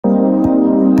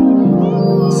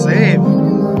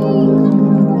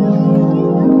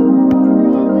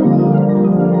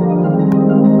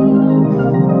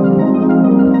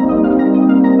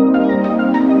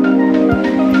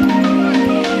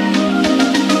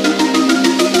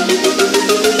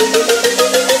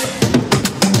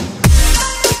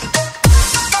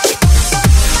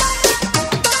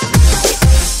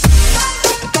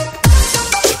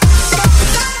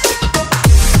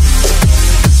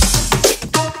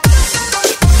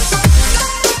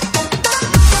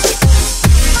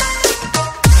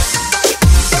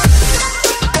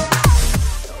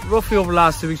roughly over the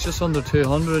last 2 weeks, just under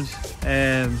 200,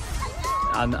 and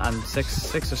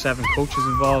six or seven coaches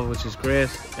involved, which is great.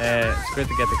 It's great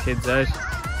to get the kids out.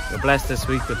 We're blessed this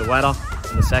week with the weather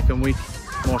in the second week,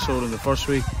 more so than the first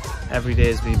week. Every day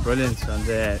has been brilliant, and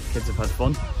kids have had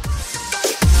fun.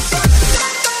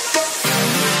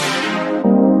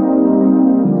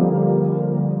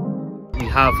 We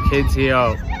have kids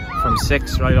here from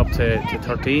 6 right up to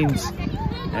 13s.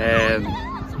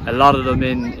 A lot of them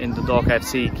in the Dundalk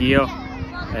FC gear,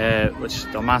 which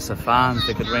they're massive fans.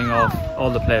 They could ring off all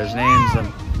the players' names,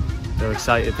 and they're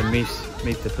excited to meet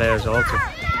the players also.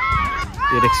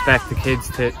 You'd expect the kids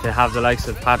to have the likes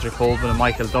of Patrick Holden and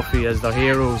Michael Duffy as their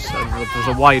heroes. There's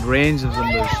a wide range of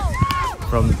them. There's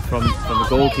from the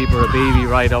goalkeeper, a baby,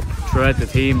 right up throughout the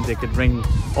team. They could ring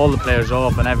all the players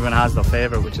off, and everyone has their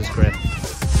favourite, which is great.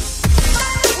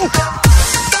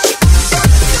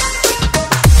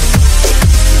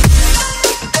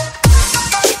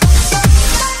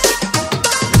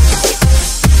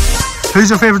 Who's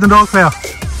your favourite Dundalk player?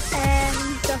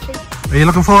 Duffy. Are you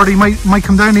looking forward? He might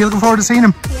come down. Are you looking forward to seeing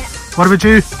him? Yeah. What about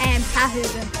you? Pat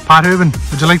Hooven. Pat Hooven.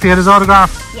 Would you like to get his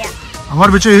autograph? Yeah. And what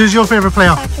about you? Who's your favourite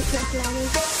player? Patrick